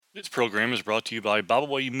This program is brought to you by Bible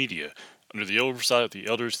Way Media, under the oversight of the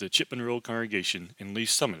elders of the Chipman Road Congregation in Lee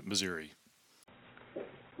Summit, Missouri.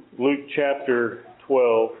 Luke chapter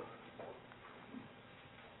 12,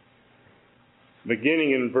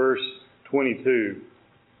 beginning in verse 22.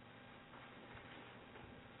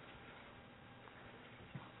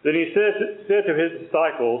 Then he said to his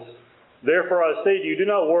disciples, "Therefore I say to you, do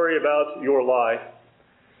not worry about your life,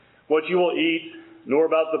 what you will eat, nor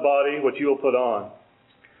about the body, what you will put on.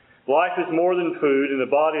 Life is more than food, and the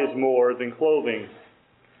body is more than clothing.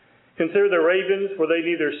 Consider the ravens, for they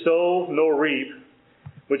neither sow nor reap,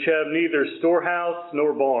 which have neither storehouse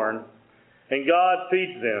nor barn, and God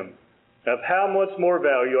feeds them. Of how much more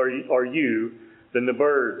value are you than the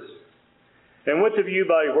birds? And which of you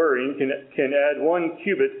by worrying can add 1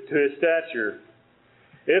 cubit to his stature?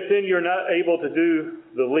 If then you're not able to do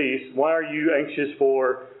the least, why are you anxious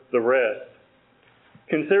for the rest?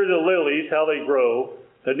 Consider the lilies, how they grow,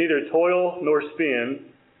 that neither toil nor spin.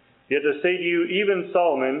 Yet I say to you, even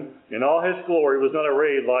Solomon in all his glory was not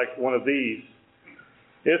arrayed like one of these.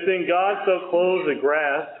 If then God so clothes the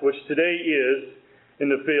grass, which today is in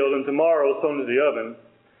the field and tomorrow thrown into the oven,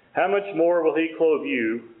 how much more will he clothe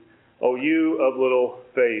you, O you of little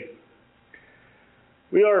faith?"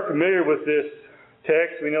 We are familiar with this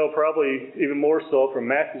text. We know probably even more so from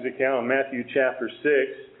Matthew's account in Matthew chapter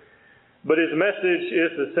 6. But his message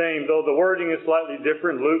is the same, though the wording is slightly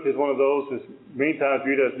different. Luke is one of those that's many times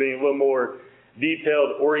viewed as being a little more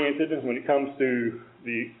detailed oriented when it comes to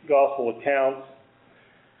the gospel accounts.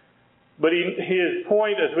 But his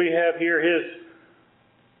point, as we have here,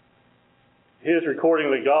 his recording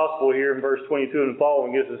of the gospel here in verse 22 and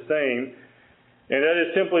following is the same. And that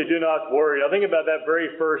is simply, do not worry. Now think about that very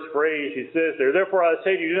first phrase he says there. Therefore I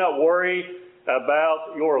say to you, do not worry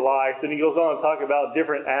about your life. Then he goes on to talk about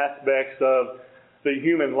different aspects of the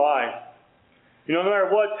human life. You know, no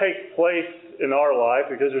matter what takes place in our life,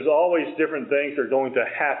 because there's always different things that are going to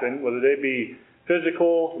happen, whether they be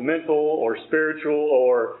physical, mental, or spiritual,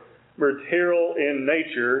 or material in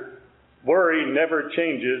nature, worry never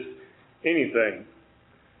changes anything.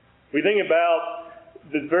 We think about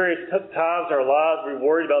the various times in our lives we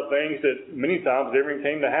worried about things that many times never even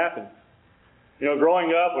came to happen. You know,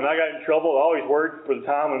 growing up, when I got in trouble, I always worried for the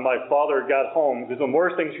time when my father got home, because the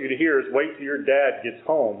worst thing for you to hear is wait till your dad gets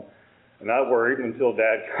home. And I worried until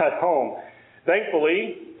dad got home.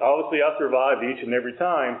 Thankfully, obviously I survived each and every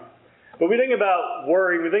time. But we think about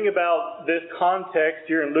worry, we think about this context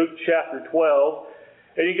here in Luke chapter 12,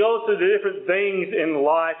 and he goes through the different things in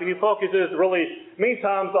life, and he focuses really many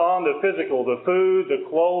times on the physical, the food, the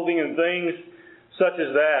clothing, and things such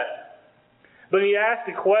as that. But he asks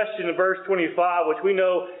a question in verse 25, which we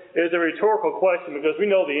know is a rhetorical question because we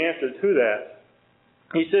know the answer to that.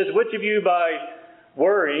 He says, which of you by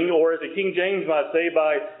worrying, or as the King James might say,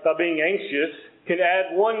 by being anxious, can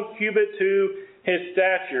add 1 cubit to his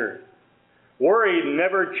stature? Worry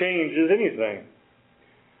never changes anything.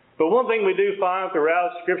 But one thing we do find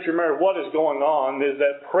throughout Scripture, no matter what is going on, is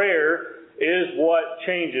that prayer is what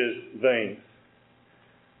changes things.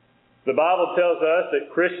 The Bible tells us that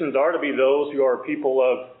Christians are to be those who are people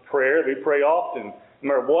of prayer. We pray often, no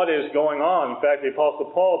matter what is going on. In fact, the Apostle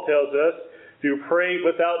Paul tells us to pray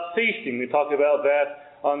without ceasing. We talked about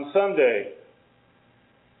that on Sunday.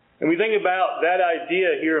 And we think about that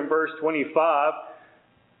idea here in verse 25,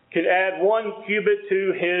 can add 1 cubit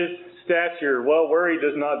to his stature. Well, worry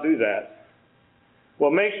does not do that.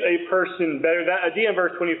 What makes a person better, that idea in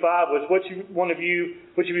verse 25 was which of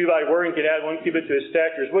you by worrying can add 1 cubit to his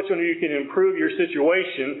stature? Which one of you can improve your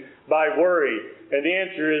situation by worry? And the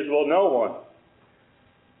answer is, well, no one.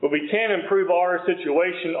 But we can improve our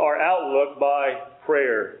situation, our outlook, by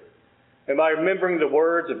prayer. And by remembering the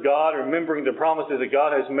words of God, remembering the promises that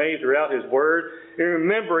God has made throughout his word, and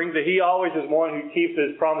remembering that he always is one who keeps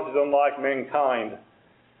his promises unlike mankind.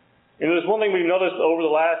 And there's one thing we've noticed over the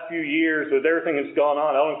last few years with everything that's gone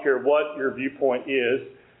on, I don't care what your viewpoint is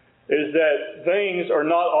that things are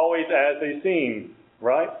not always as they seem,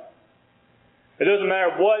 right? It doesn't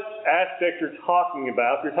matter what aspect you're talking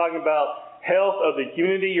about. If you're talking about health of the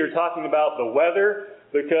community, you're talking about the weather,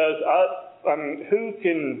 because who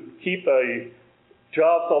can keep a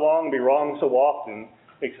job so long and be wrong so often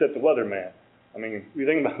except the weatherman? I mean, you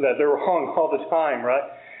think about that, they're wrong all the time, right?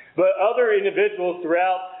 But other individuals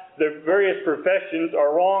throughout the various professions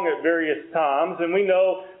are wrong at various times, and we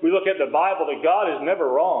know, we look at the Bible, that God is never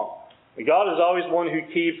wrong. God is always one who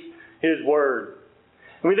keeps his word.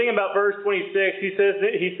 When we think about verse 26, he says,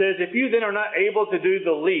 if you then are not able to do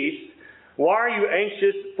the least, why are you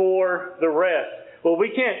anxious for the rest? Well, we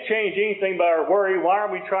can't change anything by our worry. Why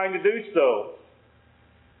are we trying to do so?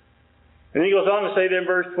 And then he goes on to say there in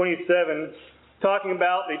verse 27, talking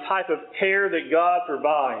about the type of care that God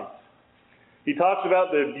provides. He talks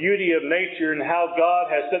about the beauty of nature and how God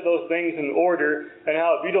has set those things in order and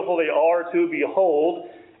how beautiful they are to behold.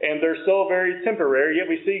 And they're so very temporary, yet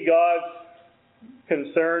we see God's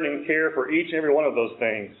concern and care for each and every one of those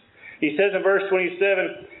things. He says in verse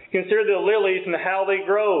 27, consider the lilies and how they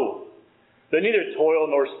grow. They neither toil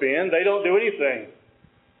nor spin. They don't do anything.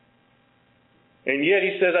 And yet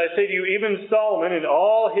he says, I say to you, even Solomon in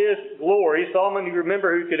all his glory, Solomon, you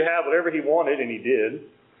remember, who could have whatever he wanted, and he did,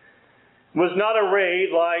 was not arrayed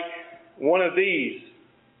like one of these.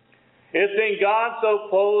 If then God so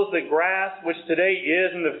clothes the grass, which today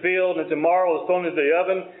is in the field and tomorrow is thrown into the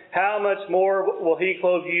oven, how much more will he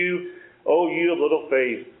clothe you, O you of little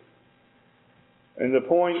faith? And the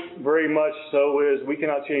point very much so is we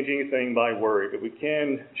cannot change anything by worry, but we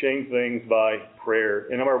can change things by prayer.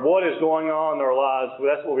 And no matter what is going on in our lives,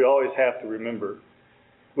 that's what we always have to remember.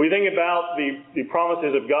 We think about the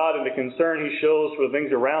promises of God and the concern He shows for the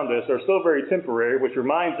things around us are so very temporary, which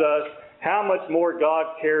reminds us how much more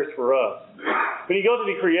God cares for us. When you go to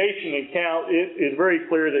the creation account, it is very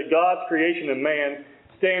clear that God's creation of man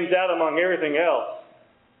stands out among everything else.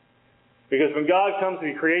 Because when God comes to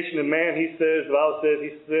the creation of man, He says, the Bible says,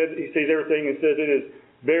 He sees everything and says it is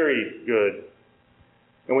very good.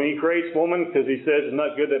 And when He creates woman, because He says it's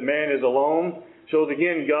not good that man is alone, shows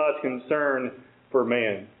again God's concern for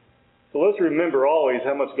man. So let's remember always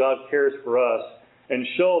how much God cares for us and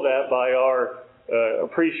show that by our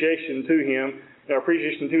appreciation to Him, and our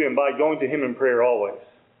appreciation to Him by going to Him in prayer always.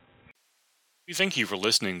 We thank you for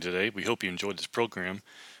listening today. We hope you enjoyed this program.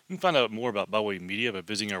 You can find out more about Bibleways Media by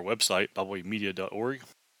visiting our website, BiblewaysMedia.org.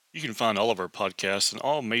 You can find all of our podcasts on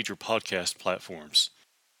all major podcast platforms.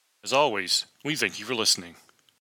 As always, we thank you for listening.